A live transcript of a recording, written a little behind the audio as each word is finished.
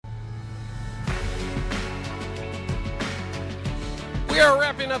are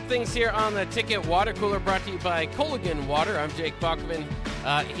wrapping up things here on the Ticket Water Cooler, brought to you by Coligan Water. I'm Jake Bachman.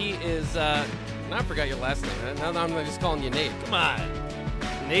 He is, I forgot your last name. Now I'm just calling you Nate. Come on.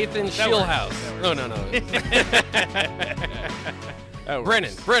 Nathan That Schillhouse. works. No.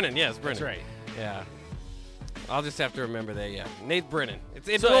 Brennan, yes, Brennan. That's right. Yeah. I'll just have to remember that, yeah. Nate Brennan.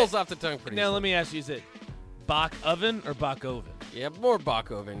 It So, rolls off the tongue pretty Now, easily. let me ask you, is it Bach oven or Bach oven? Yeah, more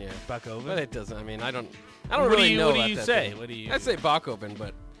Bachoven, yeah. Bach oven? But it doesn't, I mean, I don't What really do you, know what do about you that say? thing. What do you? I'd say Bachoven,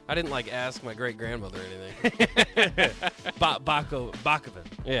 but I didn't, ask my great-grandmother or anything. Bach oven.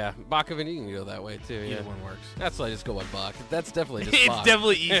 Yeah, Bachoven, you can go that way, too, yeah. Either one works. That's why I just go with Bach. That's definitely just It's Bach.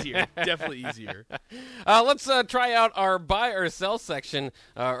 definitely easier. Definitely easier. Let's try out our buy or sell section,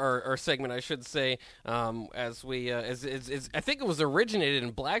 or segment, I should say. As we, I think it was originated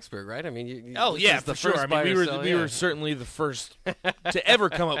in Blacksburg, right? I mean, Oh this yeah, is the for sure. first I buy mean, or sell, we were certainly the first to ever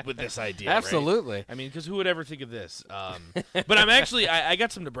come up with this idea. right? Absolutely. I mean, because who would ever think of this? But I'm actually, I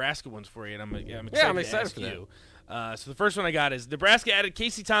got some Nebraska ones for you, and I'm excited, I'm to excited ask for that. you. So the first one I got is Nebraska added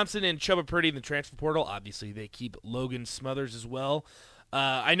Casey Thompson and Chubba Purdy in the transfer portal. Obviously, they keep Logan Smothers as well.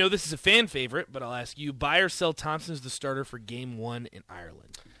 I know this is a fan favorite, but I'll ask you: buy or sell Thompson as the starter for Game 1 in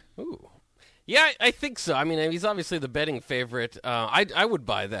Ireland? Ooh. Yeah, I think so. I mean, he's obviously the betting favorite. I would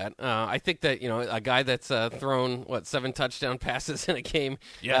buy that. I think that, a guy that's thrown, 7 touchdown passes in a game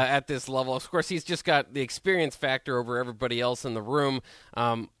at this level. Of course, he's just got the experience factor over everybody else in the room.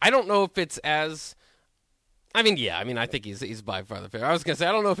 I don't know if it's as... I think he's by far the favorite. I was going to say,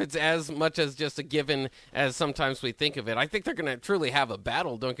 I don't know if it's as much as just a given as sometimes we think of it. I think they're going to truly have a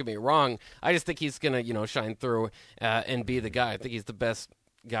battle, don't get me wrong. I just think he's going to, shine through and be the guy. I think he's the best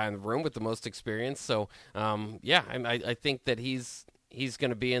guy in the room with the most experience. So, I think that he's going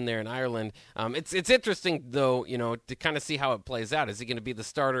to be in there in Ireland. It's interesting, though, to kind of see how it plays out. Is he going to be the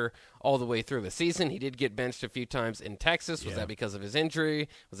starter all the way through the season? He did get benched a few times in Texas. Was that because of his injury?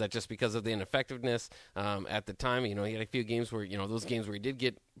 Was that just because of the ineffectiveness at the time? He had a few games where, those games where he did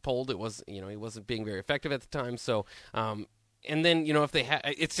get pulled, it was, he wasn't being very effective at the time. So, and then, if they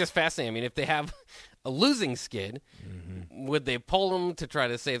it's just fascinating. I mean, if they have a losing skid, would they pull him to try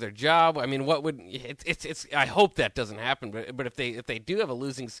to save their job? I mean, what would it's I hope that doesn't happen, but if they do have a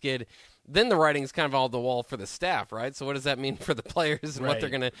losing skid, then the writing's kind of all the wall for the staff, right? So what does that mean for the players and what they're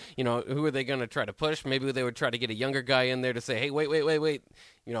going to, who are they going to try to push? Maybe they would try to get a younger guy in there to say, hey, wait.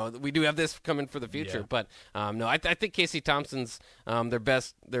 We do have this coming for the future. Yeah. But no, I think Casey Thompson's their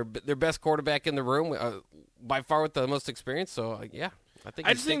best quarterback in the room, by far with the most experience. So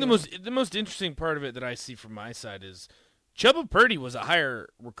I just think the most interesting part of it that I see from my side is Chubba Purdy was a higher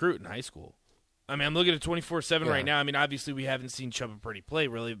recruit in high school. I mean, I'm looking at 24/7 right now. I mean, obviously we haven't seen Chubba Purdy play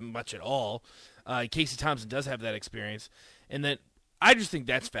really much at all. Casey Thompson does have that experience, and then I just think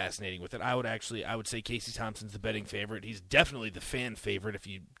that's fascinating with it. I would say Casey Thompson's the betting favorite. He's definitely the fan favorite. If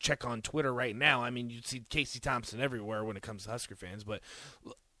you check on Twitter right now, I mean, you'd see Casey Thompson everywhere when it comes to Husker fans. But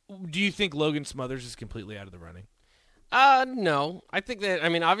do you think Logan Smothers is completely out of the running? No. I think that,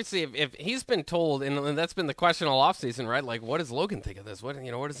 obviously, if he's been told, and that's been the question all offseason, right? Like, what does Logan think of this? What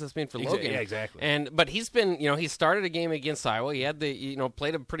does this mean for Logan? Yeah, exactly. But he's been, he started a game against Iowa. He had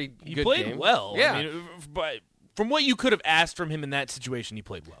played a pretty good game. He played well. Yeah. I mean, but from what you could have asked from him in that situation, he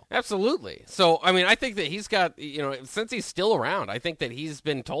played well. Absolutely. So, I think that he's got, since he's still around, I think that he's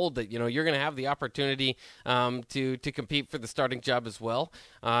been told that, you're going to have the opportunity to compete for the starting job as well.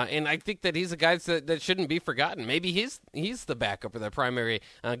 And I think that he's a guy that shouldn't be forgotten. Maybe he's the backup or the primary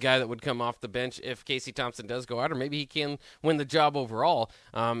guy that would come off the bench if Casey Thompson does go out, or maybe he can win the job overall.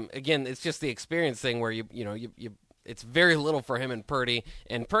 Again, it's just the experience thing where you it's very little for him and Purdy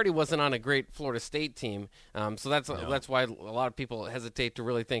wasn't on a great Florida State team, so that's why a lot of people hesitate to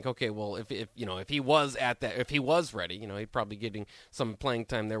really think, okay, well, if he was ready, he'd probably getting some playing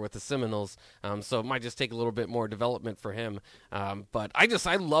time there with the Seminoles, so it might just take a little bit more development for him. But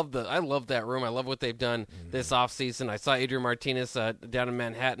I love that room. I love what they've done this offseason. I saw Adrian Martinez down in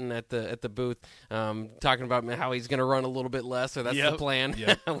Manhattan at the booth talking about how he's going to run a little bit less, or that's the plan.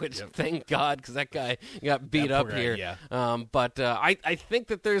 Which thank God, because that guy got beat up here. Yeah. But I think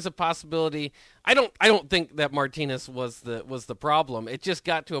that there's a possibility. I don't think that Martinez was the problem. It just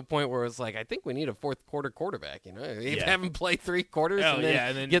got to a point where it's like, I think we need a fourth quarter quarterback. Have him play 3 quarters and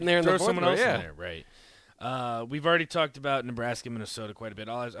then getting there in the fourth someone quarter. else in there. Right. We've already talked about Nebraska, Minnesota quite a bit.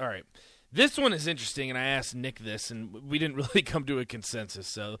 All right. This one is interesting, and I asked Nick this, and we didn't really come to a consensus.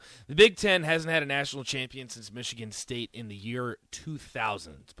 So the Big Ten hasn't had a national champion since Michigan State in the year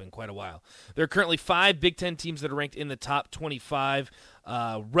 2000. It's been quite a while. There are currently 5 Big Ten teams that are ranked in the top 25.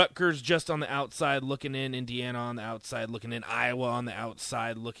 Rutgers just on the outside looking in, Indiana on the outside looking in, Iowa on the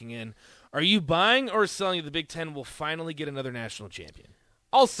outside looking in. Are you buying or selling that the Big Ten will finally get another national champion?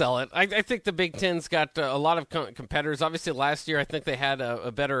 I'll sell it. I think the Big Ten's got a lot of competitors. Obviously, last year I think they had a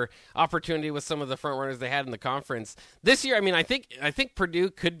better opportunity with some of the front runners they had in the conference. This year, I mean, I think Purdue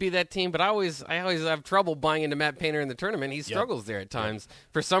could be that team, but I always have trouble buying into Matt Painter in the tournament. He struggles there at times.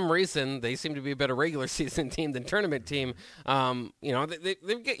 For some reason, they seem to be a better regular season team than tournament team.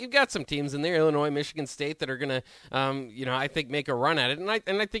 You've got some teams in there, Illinois, Michigan State, that are going to, I think make a run at it.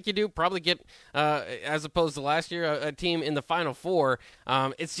 And I think you do probably get, as opposed to last year, a team in the Final Four.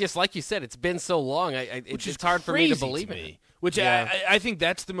 It's just like you said. It's been so long. It's hard for me to believe it. Which I think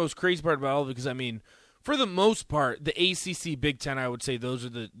that's the most crazy part about all of it, because, I mean, for the most part, the ACC, Big Ten, I would say those are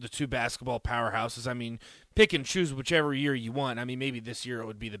the two basketball powerhouses. I mean, pick and choose whichever year you want. I mean, maybe this year it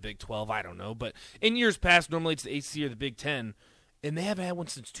would be the Big 12. I don't know. But in years past, normally it's the ACC or the Big Ten. And they haven't had one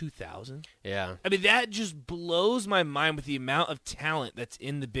since 2000. Yeah. I mean, that just blows my mind with the amount of talent that's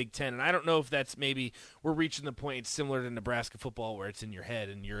in the Big Ten. And I don't know if that's maybe we're reaching the point, it's similar to Nebraska football, where it's in your head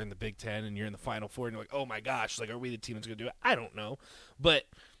and you're in the Big Ten and you're in the Final Four and you're like, oh my gosh, like, are we the team that's going to do it? I don't know. But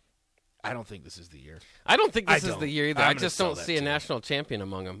I don't think this is the year. I don't think this is the year either. I just don't see a national champion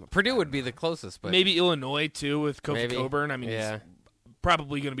among them. Purdue would be the closest. But maybe Illinois, too, with Kofi Coburn. I mean, he's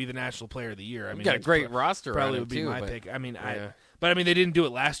probably going to be the national player of the year. I mean, got a great roster. Probably would be my pick. I mean, But, I mean, they didn't do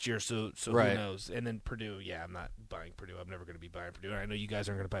it last year, so right. Who knows? And then Purdue, I'm not buying Purdue. I'm never going to be buying Purdue. And I know you guys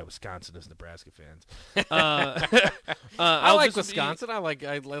aren't going to buy Wisconsin as Nebraska fans. I like Wisconsin. I like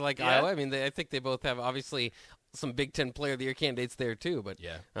Iowa. I mean, I think they both have, obviously, some Big Ten Player of the Year candidates there, too. But,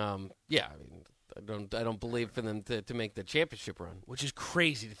 I mean, I don't believe for them to make the championship run. Which is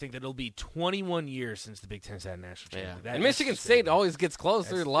crazy to think that it'll be 21 years since the Big Ten's had a national champion. Yeah. And Michigan State always gets close.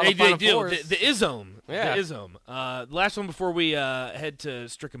 There's a lot of Final Fours. The ISOM. Yeah. The ISOM. The last one before we head to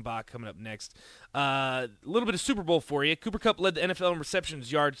Strickenbach coming up next. A little bit of Super Bowl for you. Cooper Kupp led the NFL in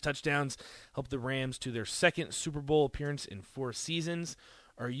receptions, yards, touchdowns, helped the Rams to their second Super Bowl appearance in 4 seasons.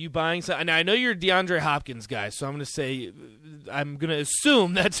 Are you buying something? Now, I know you're a DeAndre Hopkins guy, so I'm going to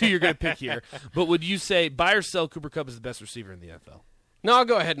assume that's who you're going to pick here. But would you say buy or sell Cooper Kupp as the best receiver in the NFL? No, I'll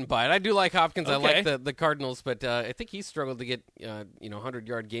go ahead and buy it. I do like Hopkins. Okay. I like the Cardinals, but I think he struggled to get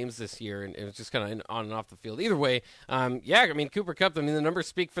 100-yard games this year, and it was just kind of on and off the field. Either way, I mean, Cooper Kupp, I mean, the numbers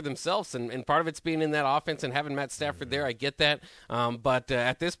speak for themselves, and part of it's being in that offense and having Matt Stafford there. I get that, but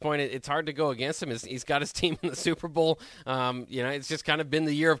at this point, it's hard to go against him. He's got his team in the Super Bowl. It's just kind of been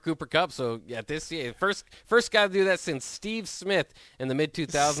the year of Cooper Kupp. So this year, first guy to do that since Steve Smith in the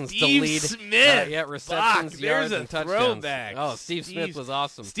mid-2000s to lead. Smith, receptions, yards, and touchdowns. Throwback. Oh, Steve Smith was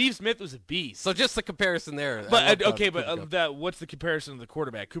awesome. Steve Smith was a beast. So just the comparison there. But what's the comparison of the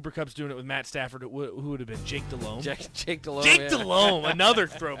quarterback? Cooper Kupp's doing it with Matt Stafford. Who would have been Jake Delhomme? Jake Delhomme. Jake Delhomme, another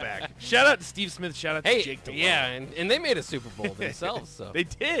throwback. Shout out to Steve Smith. Shout out to Jake Delhomme. Yeah, and they made a Super Bowl themselves. So they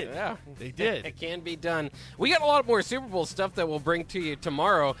did. Yeah, they did. It can be done. We got a lot more Super Bowl stuff that we'll bring to you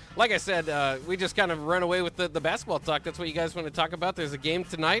tomorrow. Like I said, we just kind of run away with the basketball talk. That's what you guys want to talk about. There's a game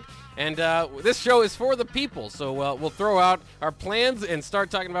tonight, and this show is for the people. So we'll throw out our plans and start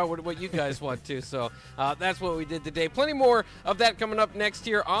talking about what you guys want to. So that's what we did today. Plenty more of that coming up next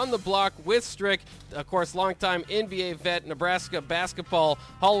year on The Block with Strick. Of course, longtime NBA vet, Nebraska basketball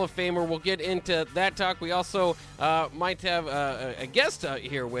Hall of Famer. We'll get into that talk. We also might have a guest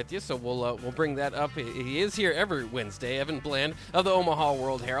here with you, so we'll bring that up. He is here every Wednesday, Evan Bland of the Omaha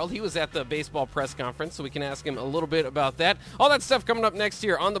World Herald. He was at the baseball press conference, so we can ask him a little bit about that. All that stuff coming up next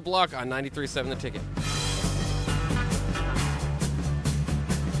year on The Block on 93.7 The Ticket.